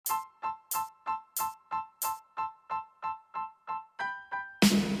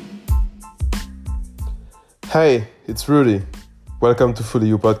Hey, it's Rudy. Welcome to Fully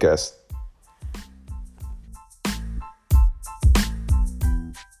You Podcast.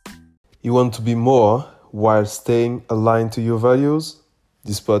 You want to be more while staying aligned to your values?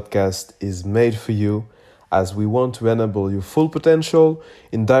 This podcast is made for you as we want to enable your full potential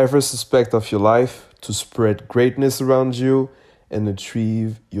in diverse aspects of your life to spread greatness around you and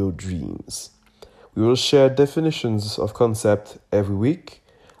achieve your dreams. We will share definitions of concept every week,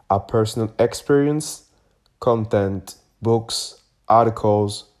 our personal experience, content, books,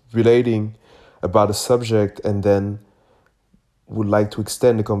 articles relating about a subject, and then would like to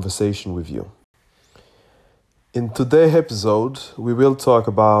extend the conversation with you. In today's episode, we will talk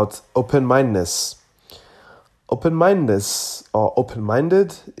about open-mindedness. Open-mindedness or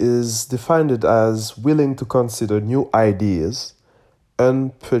open-minded is defined as willing to consider new ideas,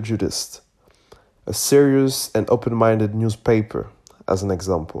 unprejudiced. A serious and open-minded newspaper, as an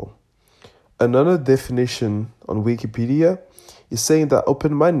example. Another definition on Wikipedia is saying that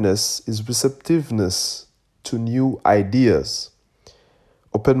open-mindedness is receptiveness to new ideas.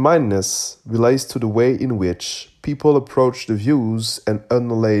 Open-mindedness relates to the way in which people approach the views and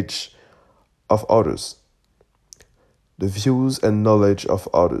knowledge of others. The views and knowledge of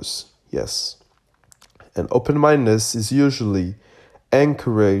others, yes. And open-mindedness is usually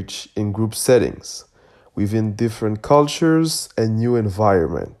encouraged in group settings, within different cultures and new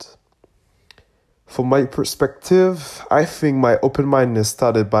environment. From my perspective, I think my open-mindedness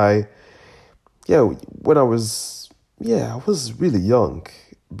started by, when I was really young,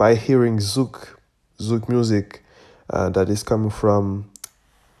 by hearing Zouk music that is coming from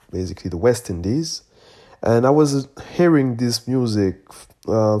basically the West Indies. And I was hearing this music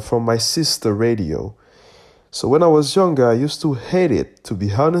from my sister radio. So when I was younger, I used to hate it, to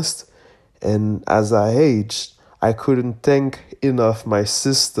be honest. And as I aged, I couldn't thank enough my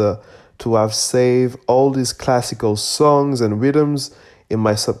sister to have saved all these classical songs and rhythms in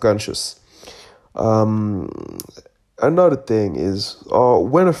my subconscious. Another thing is,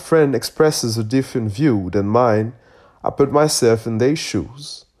 when a friend expresses a different view than mine, I put myself in their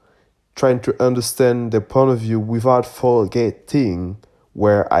shoes, trying to understand their point of view without forgetting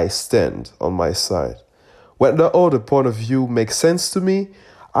where I stand on my side. When the other point of view makes sense to me,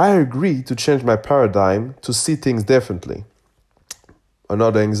 I agree to change my paradigm to see things differently.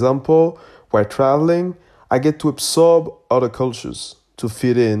 Another example, while traveling, I get to absorb other cultures, to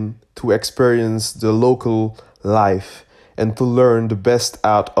fit in, to experience the local life, and to learn the best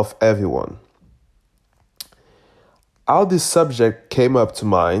out of everyone. How this subject came up to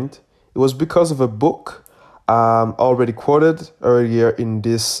mind, it was because of a book already quoted earlier in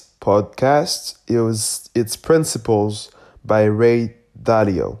this podcast. It's Principles by Ray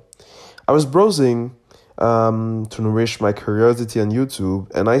Dalio. I was browsing to nourish my curiosity on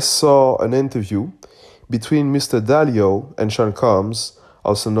YouTube, and I saw an interview between Mr. Dalio and Sean Combs,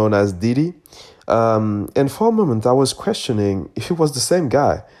 also known as Diddy. And for a moment, I was questioning if it was the same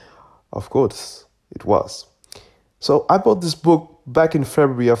guy. Of course, it was. So I bought this book back in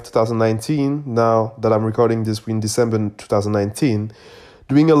February of 2019, now that I'm recording this in December 2019,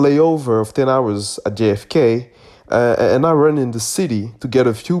 doing a layover of 10 hours at JFK, and I ran in the city to get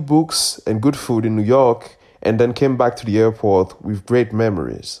a few books and good food in New York, and then came back to the airport with great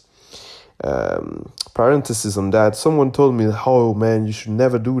memories. Parenthesis on that, someone told me, oh man, you should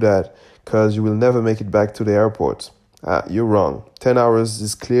never do that because you will never make it back to the airport. You're wrong. 10 hours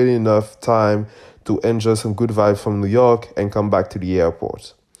is clearly enough time to enjoy some good vibe from New York and come back to the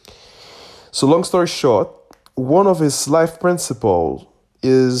airport. So long story short, one of his life principles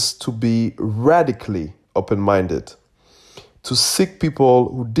is to be radically open-minded, to seek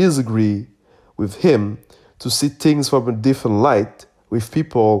people who disagree with him, to see things from a different light with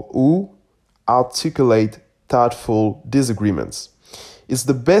people who articulate thoughtful disagreements. It's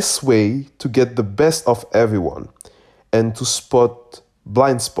the best way to get the best of everyone and to spot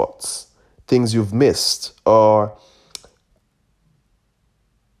blind spots, things you've missed, or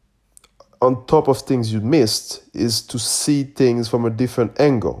on top of things you missed is to see things from a different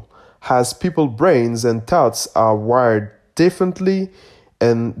angle. As people's brains and thoughts are wired differently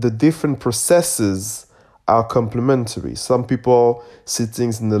and the different processes are complementary. Some people see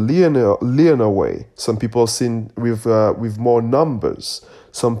things in a linear way. Some people see it with more numbers.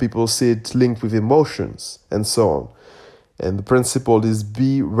 Some people see it linked with emotions and so on. And the principle is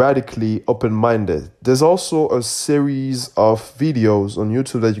be radically open-minded. There's also a series of videos on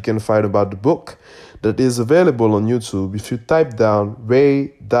YouTube that you can find about the book that is available on YouTube. If you type down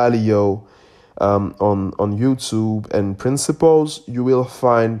Ray Dalio on YouTube and Principles, you will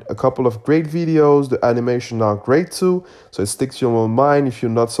find a couple of great videos. The animation are great too, so it sticks to your mind if you're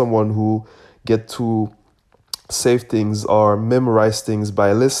not someone who get to save things or memorize things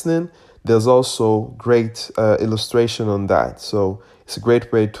by listening, there's also great illustration on that. So it's a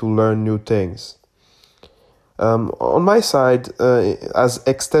great way to learn new things. On my side, as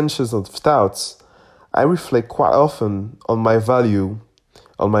extensions of thoughts, I reflect quite often on my values,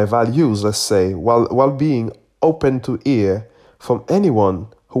 let's say, while being open to hear from anyone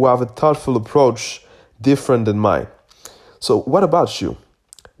who have a thoughtful approach different than mine. So what about you?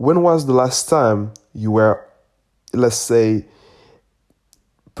 When was the last time you were, let's say,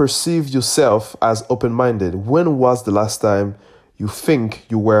 perceive yourself as open-minded? When was the last time you think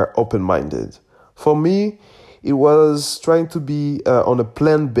you were open-minded? For me, it was trying to be on a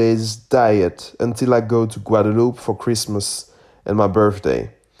plant-based diet until I go to Guadeloupe for Christmas and my birthday.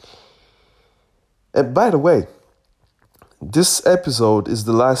 And by the way, this episode is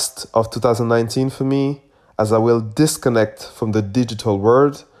the last of 2019 for me, as I will disconnect from the digital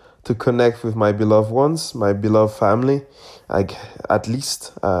world to connect with my beloved ones, my beloved family, at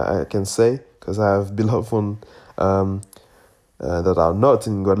least I can say, because I have beloved ones that are not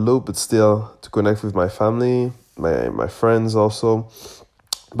in Guadeloupe, but still to connect with my family, my friends also.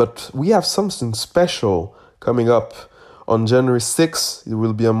 But we have something special coming up on January 6th. It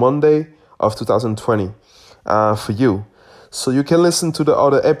will be a Monday of 2020 for you. So you can listen to the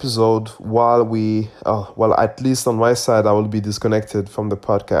other episode while at least on my side, I will be disconnected from the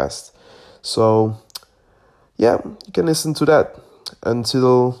podcast. So yeah, you can listen to that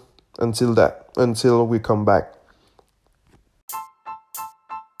until we come back.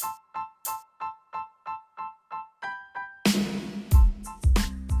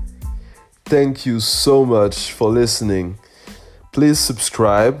 Thank you so much for listening. Please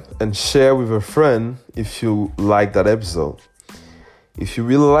subscribe and share with a friend if you like that episode. If you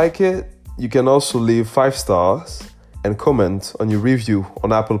really like it, you can also leave 5 stars and comment on your review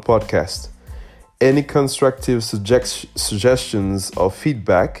on Apple Podcast. Any constructive suggestions or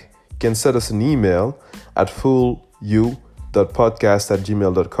feedback, you can send us an email at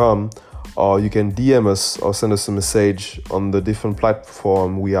fullyou.podcast@gmail.com, or you can DM us or send us a message on the different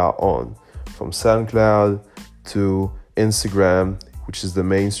platform we are on, from SoundCloud to Instagram, which is the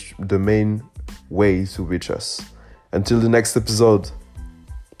main way to reach us. Until the next episode,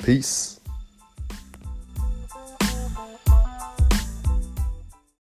 peace.